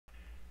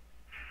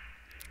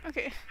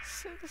Okay,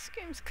 so this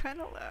game's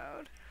kind of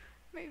loud.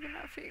 Maybe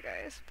not for you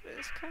guys, but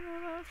it's kind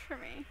of loud for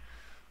me.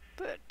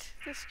 But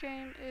this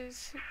game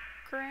is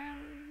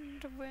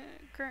Grainwind,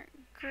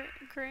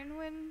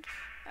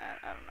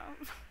 I don't know,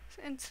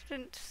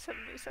 Incident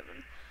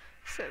 77.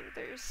 So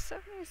there's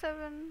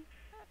 77,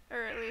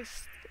 or at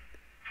least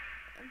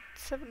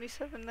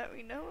 77 that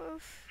we know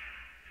of,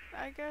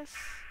 I guess.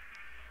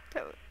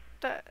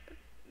 That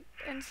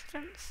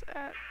incidents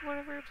at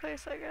whatever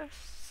place, I guess.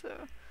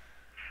 So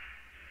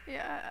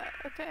yeah,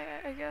 okay,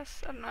 I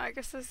guess. I don't know, I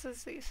guess this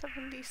is the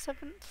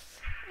 77th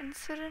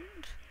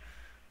incident.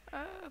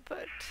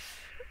 But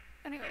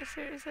anyways,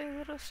 there's a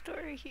little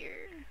story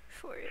here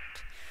for it.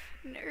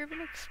 An urban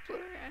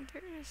explorer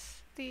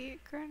enters the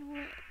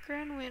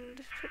Grainwind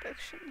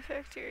production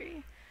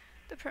factory.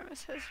 The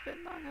premise has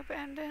been long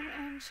abandoned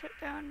and shut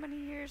down many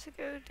years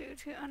ago due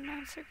to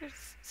unknown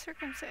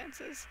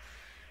circumstances.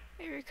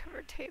 A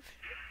recovered tape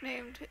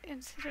named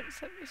Incident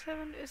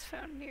 77 is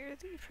found near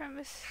the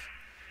premise,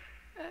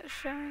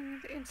 showing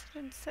the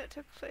incidents that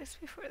took place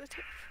before the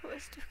tape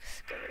was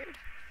discovered.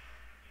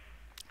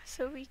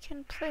 So we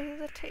can play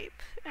the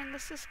tape, and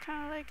this is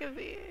kind of like a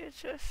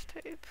VHS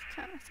tape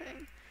kind of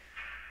thing.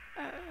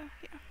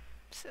 Yeah,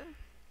 so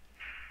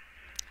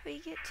we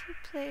get to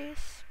play a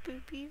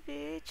spoopy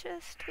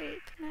VHS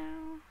tape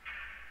now.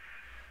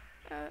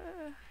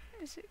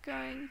 Is it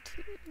going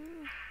to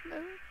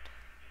load?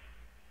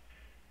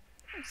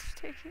 It's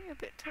taking a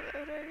bit to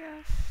load, I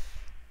guess.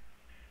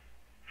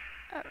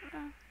 I don't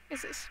know.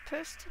 Is it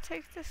supposed to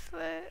take this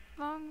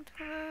long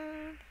to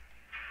load?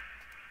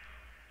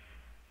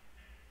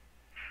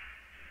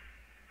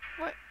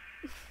 What?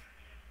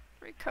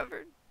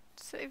 Recovered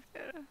save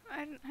data. I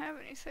didn't have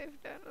any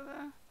save data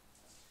though.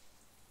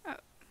 Oh,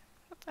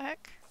 what the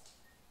heck?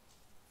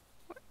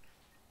 What?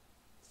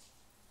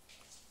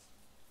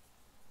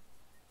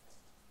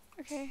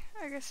 Okay,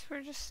 I guess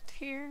we're just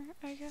here,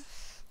 I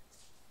guess.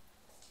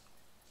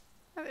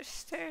 Oh, there's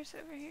stairs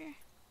over here.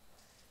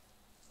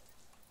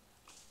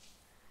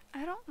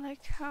 I don't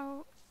like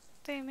how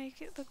they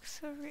make it look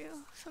so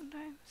real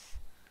sometimes.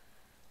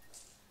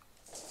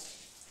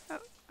 Oh,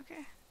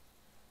 okay.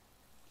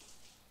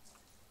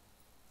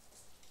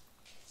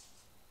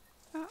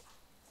 Oh,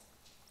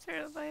 is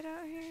there a light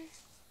out here?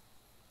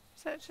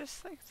 Is that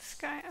just like the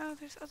sky? Oh,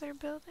 there's other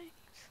buildings.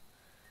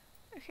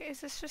 Okay,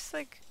 is this just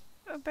like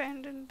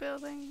abandoned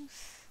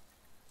buildings?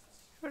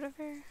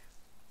 Whatever.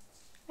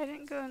 I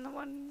didn't go in the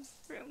one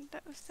room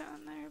that was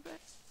down there,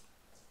 but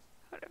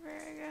whatever,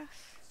 I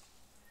guess.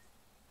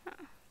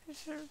 Oh,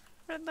 there's a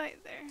red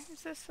light there.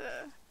 Is this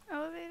a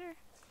elevator?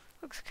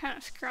 Looks kind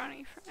of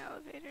scrawny for an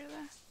elevator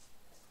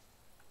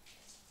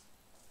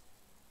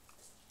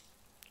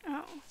though.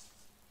 Oh.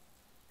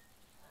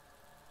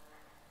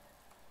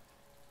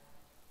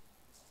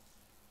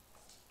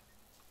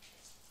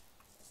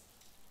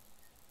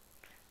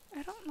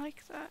 I don't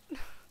like that.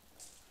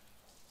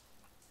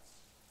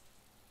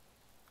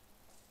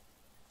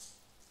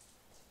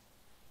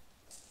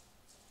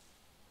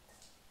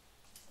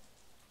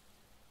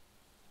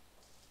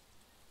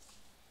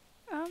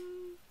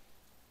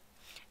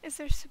 Is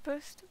there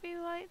supposed to be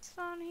lights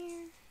on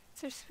here?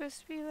 Is there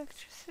supposed to be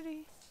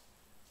electricity?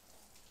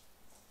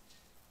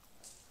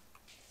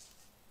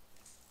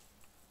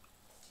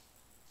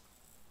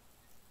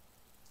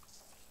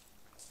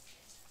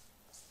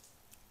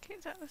 Okay,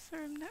 that was the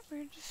room that we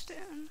were just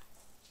in.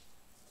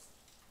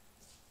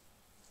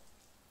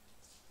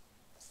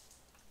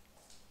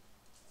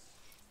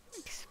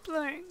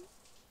 Exploring.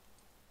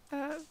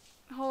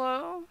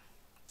 Hello?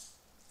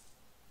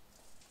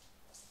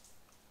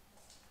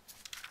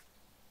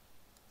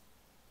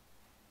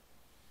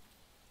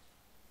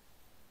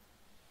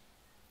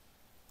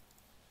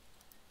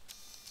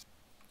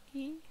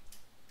 Okay.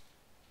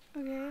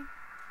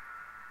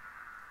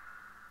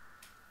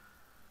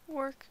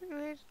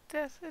 Work-related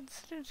death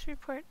incidents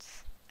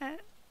reports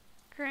at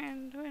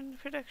Grainwind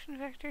production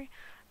factory.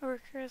 A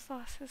worker has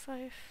lost his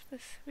life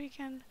this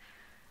weekend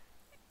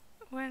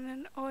when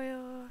an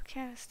oil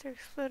canister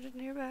exploded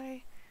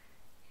nearby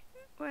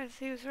as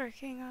he was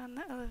working on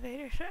the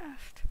elevator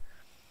shaft.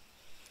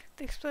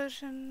 The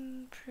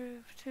explosion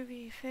proved to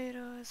be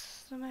fatal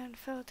as the man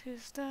fell to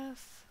his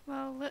death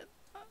while lit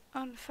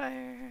on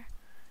fire,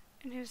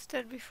 and he was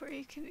dead before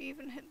he could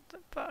even hit the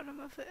bottom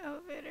of the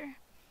elevator.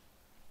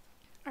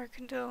 Our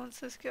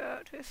condolences go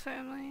out to his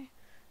family.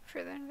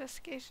 Further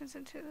investigations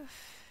into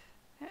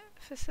the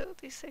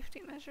facility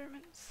safety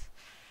measurements.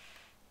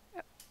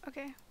 Yep.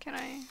 Okay, can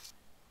I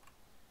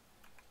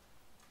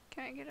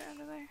get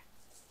out of there?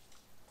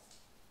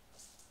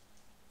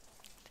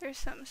 There's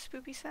some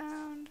spoopy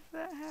sound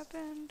that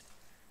happened.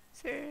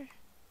 Is there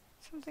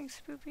something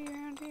spoopy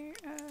around here?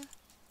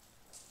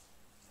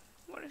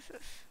 What is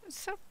this? It's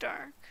so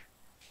dark.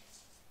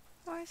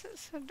 Why is it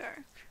so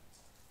dark?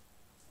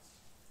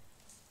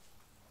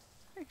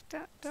 Like,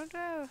 don't I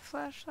have a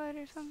flashlight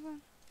or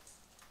something?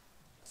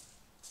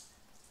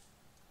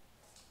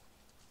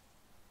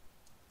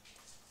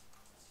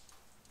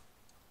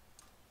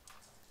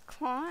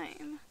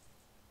 Climb?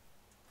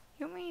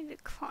 You want me to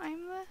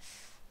climb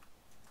this?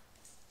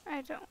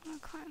 I don't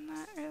want to climb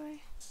that,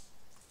 really.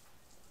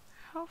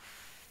 How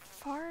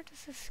far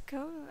does this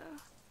go,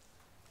 though?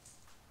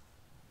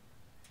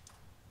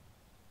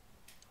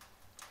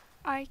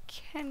 I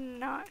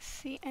cannot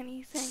see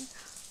anything.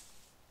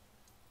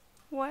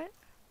 What?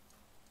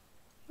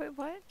 Wait,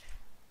 what?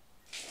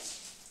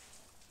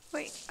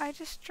 Wait, I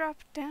just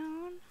dropped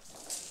down?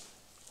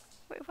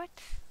 Wait, what?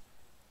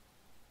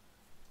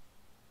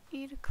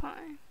 E to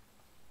climb.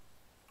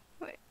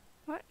 Wait,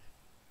 what?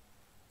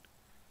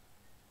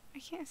 I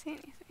can't see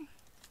anything.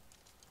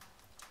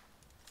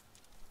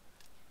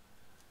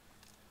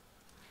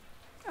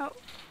 Oh.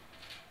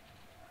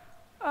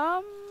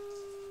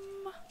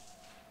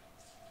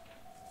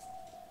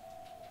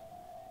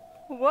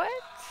 What?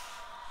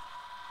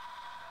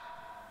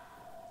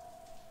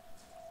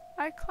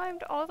 I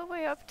climbed all the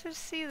way up to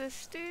see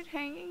this dude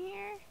hanging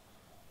here?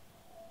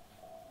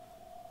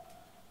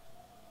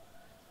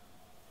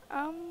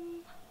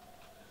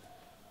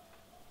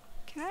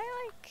 Can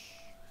I, like,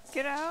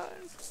 get out?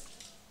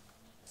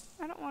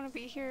 I don't want to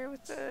be here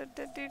with the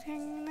dead dude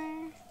hanging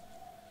there.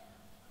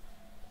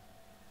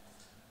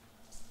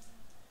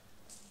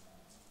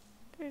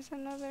 There's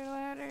another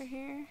ladder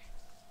here,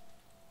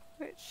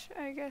 which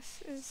I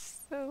guess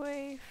is the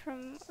way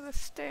from the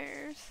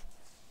stairs.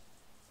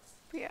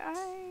 But yeah,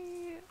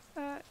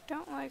 I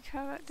don't like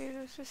how that dude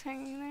was just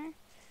hanging there.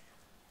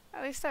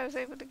 At least I was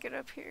able to get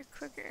up here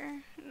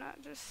quicker,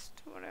 not just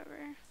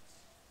whatever.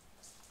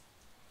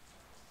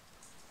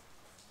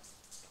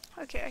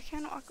 Okay, I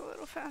can walk a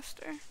little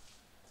faster.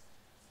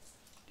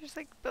 There's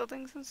like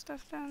buildings and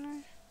stuff down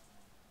there.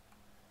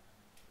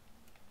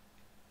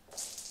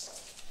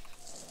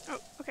 Oh,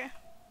 okay.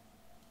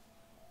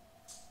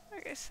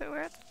 Okay, so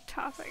we're at the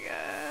top, I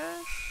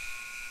guess.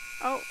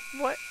 Oh,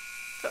 what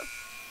the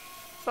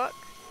fuck?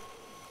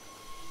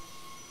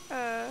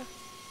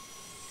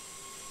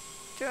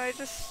 Do I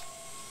just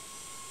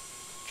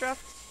drop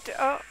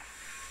oh.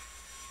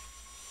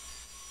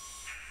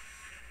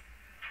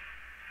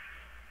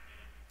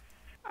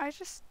 I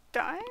just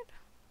died?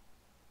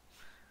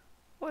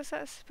 Was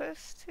that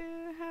supposed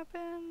to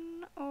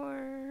happen,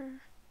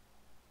 or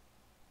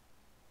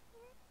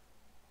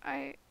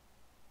I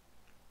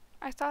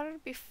thought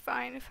it'd be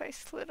fine if I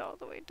slid all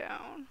the way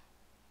down.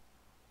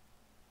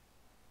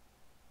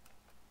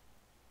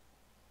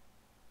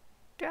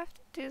 Do I have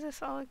to do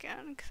this all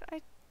again? Because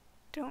I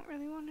don't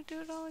really want to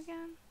do it all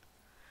again.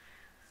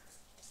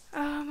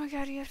 Oh my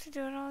god, you have to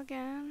do it all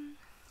again?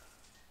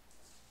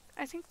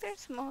 I think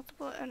there's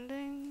multiple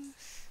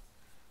endings.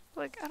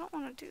 Like, I don't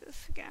want to do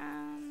this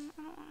again.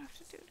 I don't want to have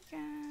to do it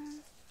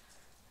again.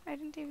 I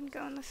didn't even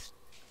go in this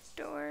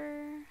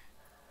door.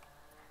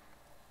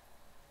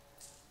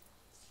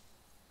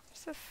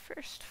 It's the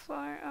first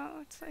floor.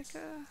 Oh, it's like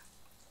a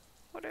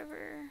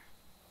whatever.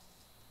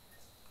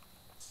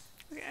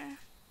 Okay.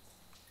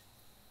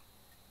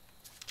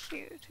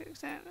 Q to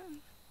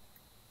examine.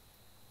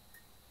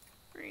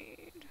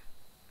 Read.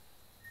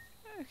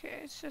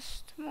 Okay, it's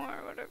just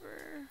more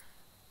whatever.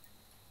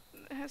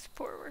 It has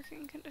poor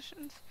working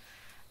conditions.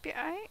 But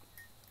yeah, I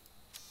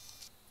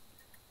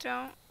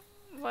don't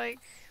like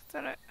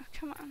that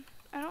come on.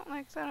 I don't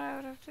like that I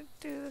would have to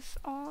do this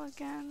all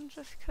again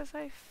just because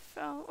I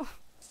fell.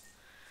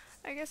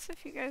 I guess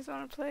if you guys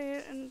want to play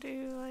it and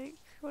do like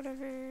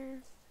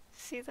whatever,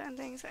 see the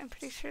endings, I'm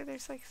pretty sure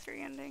there's like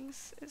 3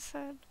 endings, it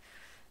said.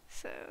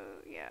 So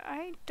yeah,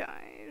 I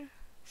died.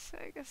 So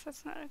I guess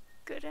that's not a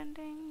good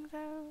ending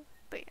though.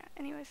 But yeah,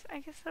 anyways, I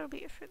guess that'll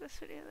be it for this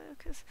video though,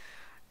 because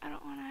I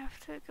don't want to have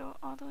to go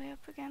all the way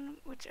up again,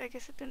 which I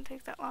guess it didn't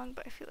take that long,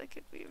 but I feel like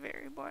it'd be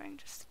very boring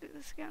just to do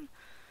this again.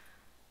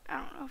 I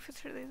don't know if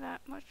it's really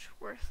that much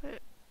worth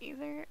it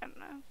either, I don't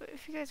know, but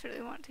if you guys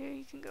really want to,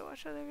 you can go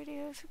watch other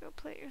videos or go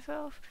play it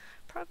yourself.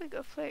 Probably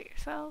go play it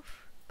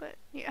yourself, but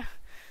yeah.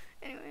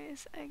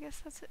 Anyways, I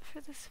guess that's it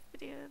for this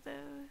video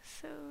though,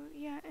 so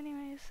yeah,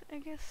 anyways, I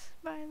guess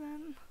bye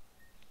then.